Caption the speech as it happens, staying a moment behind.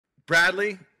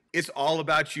Bradley, it's all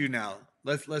about you now.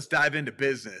 Let's dive into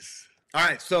business. All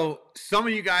right, so some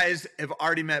of you guys have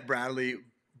already met Bradley.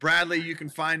 Bradley, you can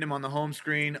find him on the home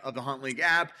screen of the HuntLeague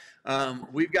app.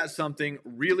 We've got something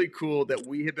really cool that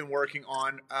we have been working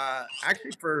on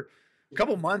actually for a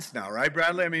couple months now, right,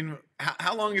 Bradley? I mean,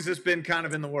 how long has this been kind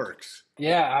of in the works?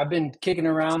 Yeah, I've been kicking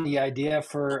around the idea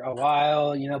for a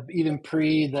while, even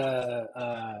pre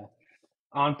the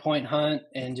on point hunt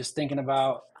and just thinking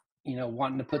about,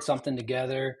 wanting to put something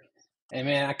together. And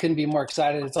man, I couldn't be more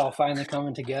excited. It's all finally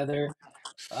coming together.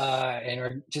 And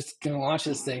we're just going to launch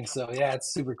this thing. So yeah,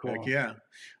 it's super Heck cool. yeah.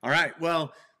 All right.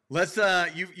 Well, let's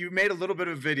you made a little bit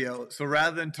of a video. So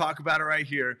rather than talk about it right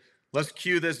here, let's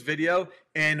cue this video.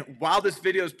 And while this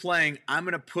video is playing, I'm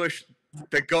going to push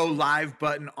the go live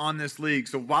button on this league.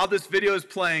 So while this video is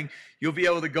playing, you'll be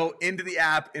able to go into the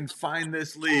app and find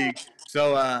this league.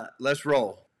 So let's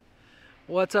roll.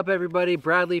 What's up, everybody?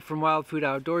 Bradley from Wild Food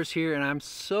Outdoors here, and I'm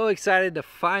so excited to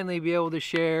finally be able to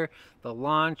share the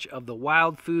launch of the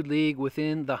Wild Food League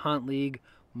within the HuntLeague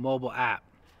mobile app.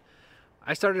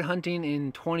 I started hunting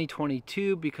in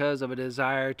 2022 because of a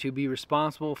desire to be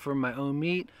responsible for my own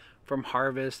meat from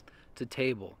harvest to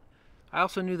table. I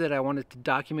also knew that I wanted to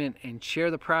document and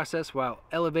share the process while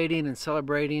elevating and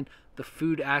celebrating the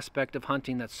food aspect of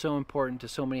hunting that's so important to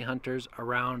so many hunters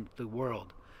around the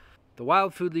world. The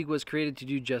Wild Food League was created to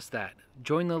do just that.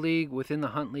 Join the league within the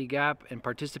HuntLeague app and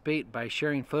participate by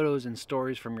sharing photos and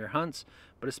stories from your hunts,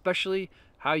 but especially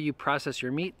how you process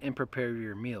your meat and prepare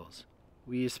your meals.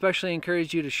 We especially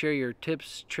encourage you to share your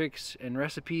tips, tricks, and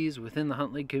recipes within the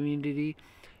HuntLeague community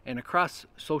and across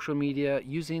social media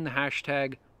using the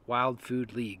hashtag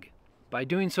WildFoodLeague. By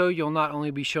doing so, you'll not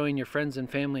only be showing your friends and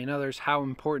family and others how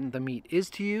important the meat is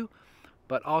to you,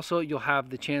 but also you'll have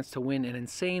the chance to win an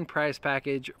insane prize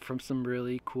package from some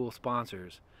really cool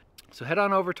sponsors. So head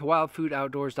on over to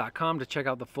wildfoodoutdoors.com to check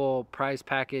out the full prize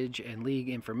package and league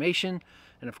information.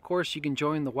 And of course, you can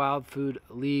join the Wild Food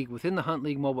League within the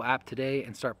HuntLeague mobile app today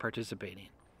and start participating.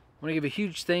 I want to give a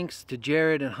huge thanks to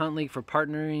Jared and HuntLeague for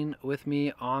partnering with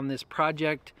me on this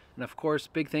project. And of course,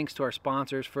 big thanks to our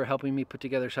sponsors for helping me put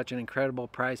together such an incredible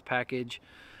prize package.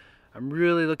 I'm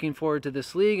really looking forward to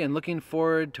this league and looking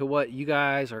forward to what you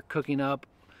guys are cooking up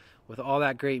with all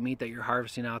that great meat that you're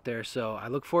harvesting out there. So I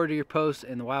look forward to your posts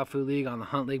in the Wild Food League on the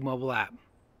HuntLeague mobile app.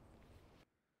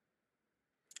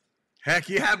 Heck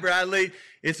yeah, Bradley.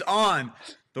 It's on.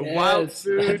 The Wild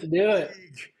Food League.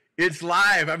 It's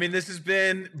live. I mean, this has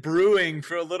been brewing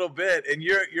for a little bit, and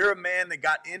you're a man that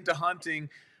got into hunting.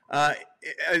 A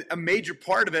major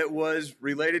part of it was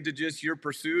related to just your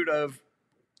pursuit of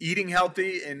eating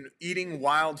healthy and eating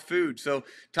wild food. So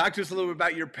talk to us a little bit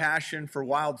about your passion for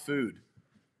wild food.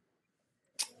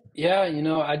 Yeah,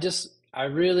 I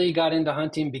really got into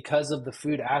hunting because of the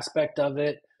food aspect of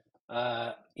it.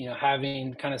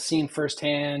 Having kind of seen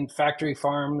firsthand factory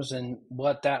farms and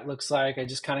what that looks like, I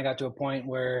just kind of got to a point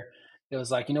where it was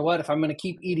like, you know what, if I'm going to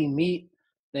keep eating meat,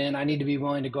 then I need to be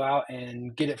willing to go out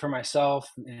and get it for myself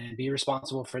and be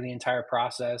responsible for the entire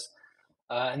process.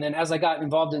 And then as I got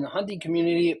involved in the hunting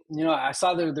community, I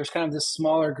saw there's kind of this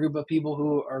smaller group of people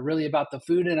who are really about the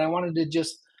food. And I wanted to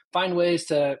just find ways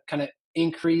to kind of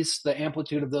increase the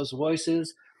amplitude of those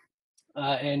voices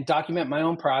and document my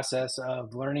own process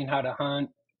of learning how to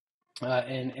hunt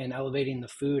and elevating the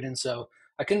food. And so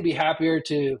I couldn't be happier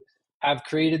to have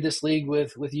created this league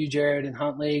with you, Jared, and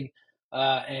HuntLeague.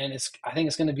 And I think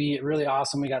it's going to be really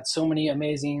awesome. We got so many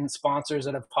amazing sponsors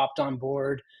that have popped on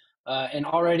board. And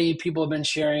already people have been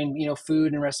sharing,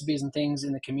 food and recipes and things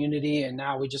in the community. And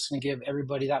now we're just going to give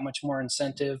everybody that much more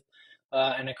incentive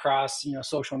and across,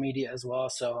 social media as well.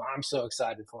 So I'm so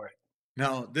excited for it.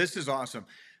 No, this is awesome.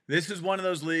 This is one of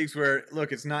those leagues where,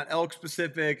 look, it's not elk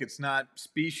specific. It's not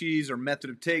species or method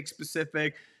of take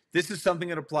specific. This is something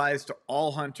that applies to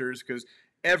all hunters because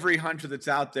every hunter that's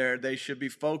out there, they should be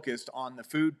focused on the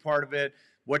food part of it,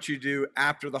 what you do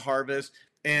after the harvest.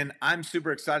 And I'm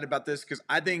super excited about this because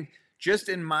I think just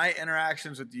in my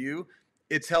interactions with you,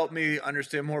 it's helped me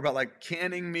understand more about like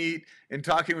canning meat and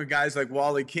talking with guys like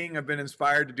Wally King. I've been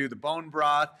inspired to do the bone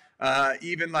broth.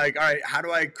 Even like, all right, how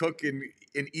do I cook and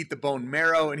eat the bone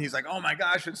marrow? And he's like, oh my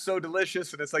gosh, it's so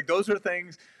delicious. And it's like, those are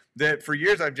things that for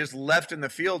years I've just left in the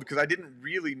field because I didn't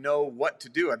really know what to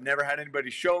do. I've never had anybody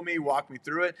show me, walk me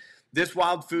through it. This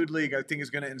Wild Food League, I think, is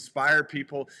going to inspire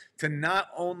people to not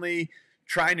only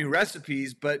try new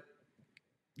recipes, but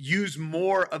use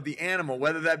more of the animal,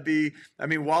 whether that be, I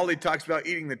mean, Wally talks about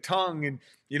eating the tongue and,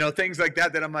 things like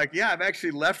that, that I'm like, yeah, I've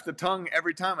actually left the tongue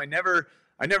every time. I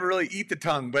I never really eat the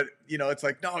tongue, but it's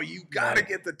like, no, you got to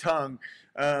get the tongue.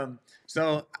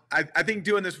 So I think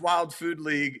doing this Wild Food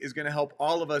League is going to help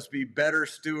all of us be better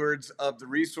stewards of the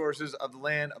resources, of the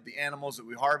land, of the animals that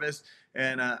we harvest.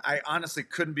 And I honestly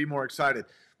couldn't be more excited.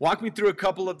 Walk me through a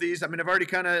couple of these. I mean, I've already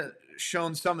kind of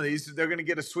shown some of these. They're going to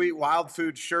get a sweet Wild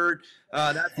Food shirt.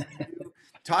 That's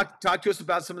talk to us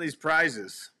about some of these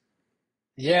prizes.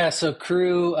 Yeah, so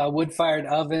Crew wood-fired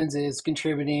ovens is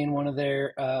contributing one of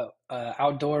their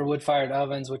outdoor wood-fired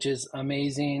ovens, which is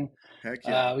amazing. Heck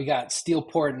yeah. We got steel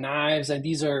port knives, and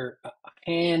these are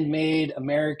handmade,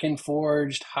 American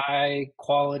forged, high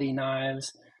quality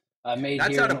knives made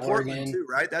That's here out in of Portland Oregon. too,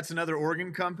 right? That's another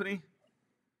Oregon company.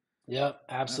 Yep,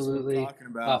 absolutely. That's what I'm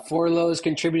talking about. Forlow is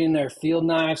contributing their field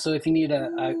knife. So if you need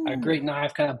a great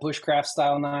knife, kind of bushcraft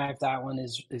style knife, that one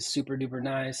is super duper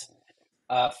nice.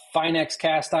 Finex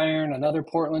Cast Iron, another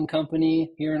Portland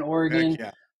company here in Oregon.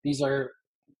 Yeah. These are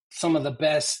some of the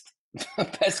best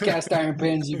cast iron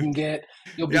pans you can get.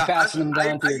 You'll be passing them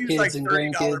down to your kids and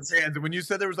grandkids. Pans. And when you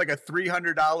said there was like a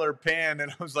 $300 pan,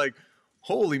 and I was like,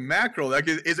 holy mackerel, like,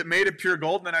 is it made of pure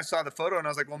gold? And then I saw the photo and I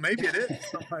was like, well, maybe it is.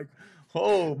 I'm like,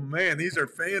 oh man, these are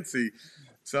fancy.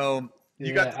 So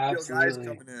you got the real guys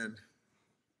coming in.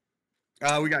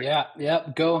 We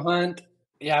got Go Hunt.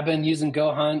 Yeah, I've been using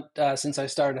Go Hunt since I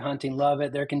started hunting. Love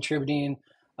it. They're contributing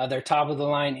their top of the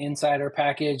line insider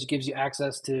package. Gives you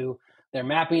access to their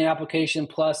mapping application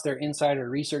plus their insider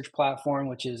research platform,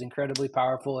 which is incredibly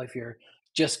powerful if you're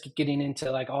just getting into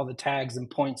like all the tags and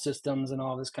point systems and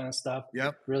all this kind of stuff.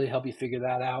 Yep. Really help you figure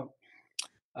that out.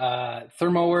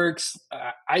 ThermoWorks.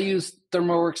 I use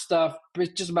ThermoWorks stuff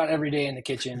just about every day in the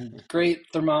kitchen. Great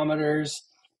thermometers,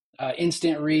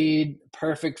 instant read,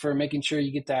 perfect for making sure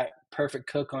you get that perfect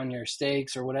cook on your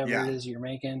steaks or whatever it is you're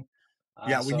making.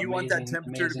 When you want that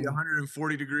temperature to be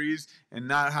 140 degrees and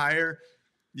not higher,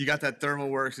 you got that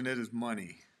ThermoWorks and it is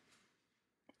money.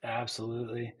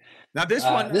 Absolutely. Now this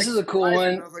one, this is a cool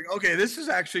one. I was like, okay, this is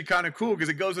actually kind of cool because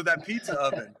it goes with that pizza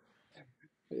oven.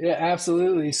 Yeah,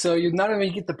 absolutely. So you not only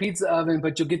get the pizza oven,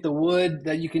 but you'll get the wood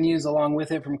that you can use along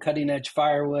with it from Cutting Edge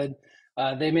Firewood.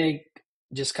 They make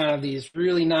just kind of these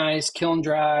really nice kiln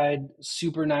dried,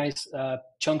 super nice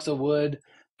chunks of wood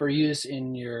for use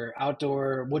in your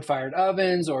outdoor wood fired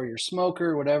ovens or your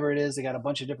smoker, whatever it is. They got a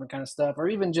bunch of different kind of stuff, or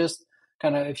even just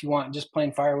kind of if you want just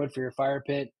plain firewood for your fire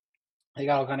pit. They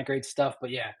got all kind of great stuff. But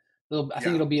yeah, I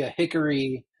think it'll be a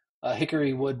hickory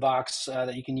wood box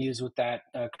that you can use with that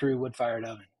Crew wood fired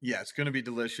oven. Yeah, it's going to be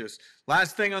delicious.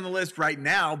 Last thing on the list right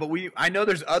now, but I know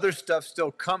there's other stuff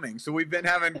still coming. So we've been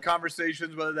having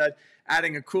conversations, whether that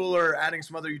adding a cooler, adding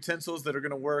some other utensils that are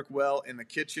going to work well in the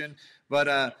kitchen.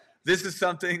 But this is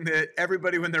something that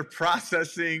everybody, when they're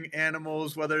processing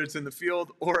animals, whether it's in the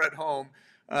field or at home,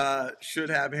 should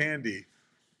have handy.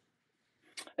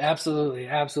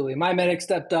 Absolutely. My medic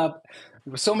stepped up.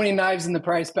 There were so many knives in the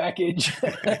price package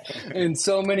and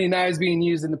so many knives being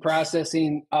used in the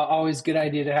processing. Always good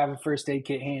idea to have a first aid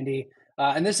kit handy.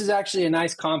 And this is actually a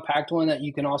nice compact one that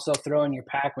you can also throw in your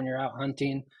pack when you're out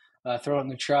hunting, throw it in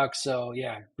the truck. So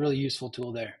yeah, really useful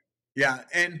tool there. Yeah,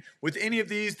 and with any of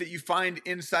these that you find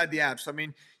inside the apps, I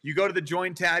mean, you go to the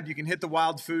join tab, you can hit the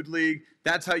Wild Food League.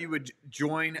 That's how you would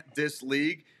join this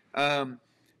league.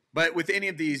 But with any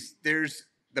of these, there's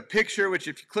the picture, which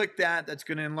if you click that, that's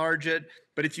going to enlarge it.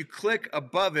 But if you click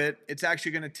above it, it's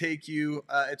actually going to take you,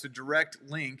 it's a direct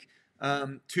link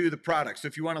to the product. So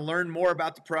if you want to learn more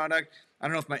about the product, I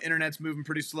don't know if my internet's moving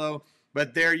pretty slow,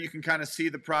 but there you can kind of see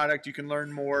the product. You can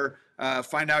learn more,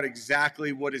 find out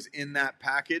exactly what is in that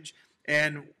package.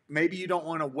 And maybe you don't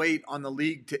want to wait on the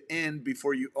league to end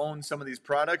before you own some of these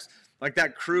products. Like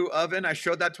that Crew oven, I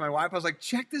showed that to my wife. I was like,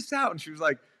 check this out. And she was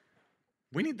like,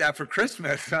 we need that for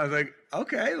Christmas. I was like,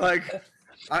 okay, like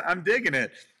I'm digging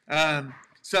it.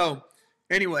 So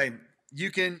anyway,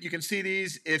 you can see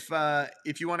these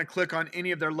if you want to click on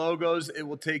any of their logos, it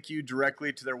will take you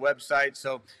directly to their website.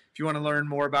 So if you want to learn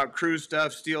more about Crew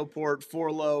stuff, Steelport,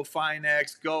 Forlow,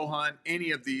 Finex, Go Hunt,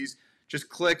 any of these, just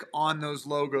click on those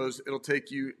logos. It'll take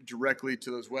you directly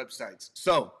to those websites.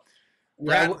 So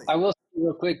Bradley. I will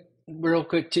say real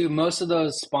quick too. Most of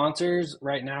those sponsors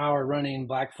right now are running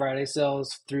Black Friday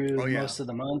sales through most of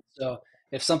the month. So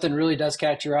if something really does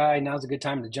catch your eye, now's a good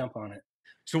time to jump on it.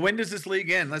 So when does this league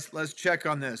end? Let's check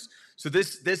on this. So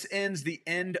this ends the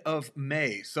end of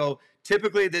May. So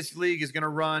typically this league is going to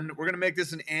run. We're going to make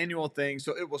this an annual thing.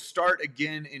 So it will start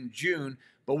again in June,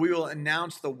 but we will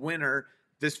announce the winner.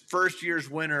 This first year's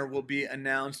winner will be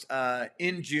announced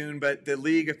in June, but the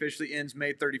league officially ends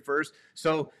May 31st.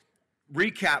 So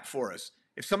recap for us.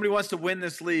 If somebody wants to win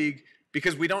this league,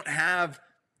 because we don't have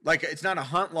like, it's not a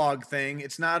hunt log thing.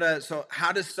 It's not a, so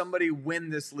how does somebody win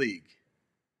this league?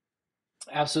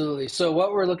 Absolutely. So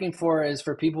what we're looking for is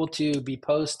for people to be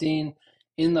posting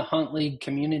in the Hunt League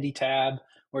community tab,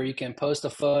 where you can post a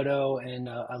photo and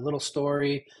a little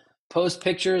story, post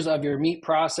pictures of your meat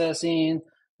processing,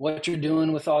 what you're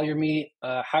doing with all your meat,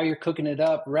 how you're cooking it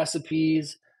up,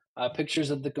 recipes,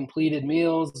 pictures of the completed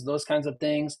meals, those kinds of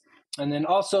things. And then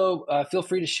also feel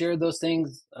free to share those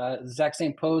things, exact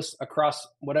same posts across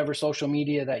whatever social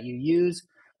media that you use.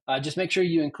 Just make sure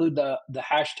you include the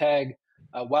hashtag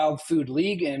Wild Food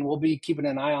League, and we'll be keeping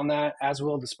an eye on that, as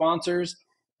will the sponsors.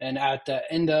 And at the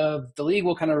end of the league,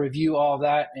 we'll kind of review all of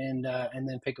that and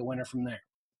then pick a winner from there.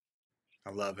 I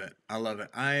love it. I love it.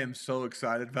 I am so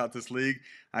excited about this league.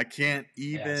 I can't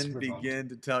even begin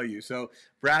to tell you. So,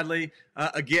 Bradley,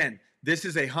 again, this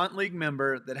is a Hunt League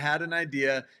member that had an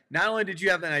idea. Not only did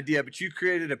you have an idea, but you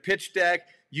created a pitch deck.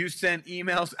 You sent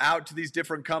emails out to these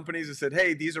different companies and said,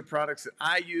 hey, these are products that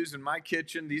I use in my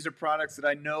kitchen. These are products that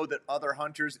I know that other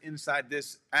hunters inside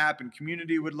this app and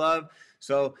community would love.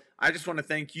 So I just want to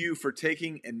thank you for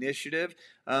taking initiative.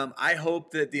 I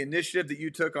hope that the initiative that you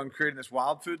took on creating this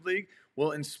Wild Food League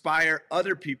will inspire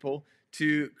other people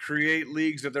to create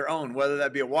leagues of their own, whether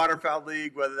that be a waterfowl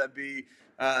league, whether that be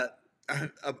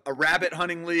a rabbit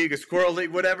hunting league, a squirrel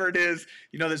league, whatever it is,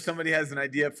 that somebody has an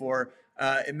idea for.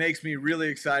 It makes me really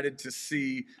excited to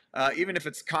see, even if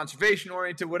it's conservation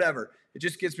oriented, whatever, it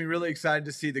just gets me really excited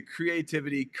to see the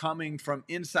creativity coming from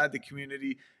inside the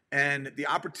community and the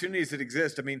opportunities that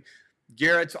exist. I mean,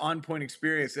 Garrett's On Point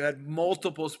Experience, it had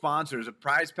multiple sponsors, a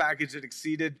prize package that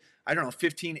exceeded, I don't know,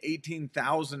 $15,000,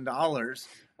 $18,000.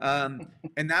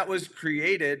 And that was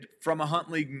created from a Hunt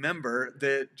League member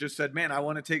that just said, man, I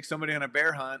want to take somebody on a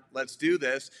bear hunt. Let's do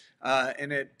this.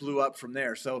 And it blew up from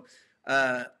there. So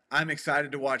I'm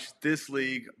excited to watch this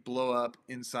league blow up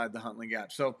inside the Hunt League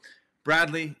app. So,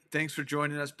 Bradley, thanks for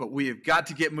joining us, but we have got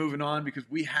to get moving on because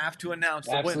we have to announce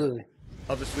the winner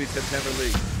of the Sweet September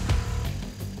League.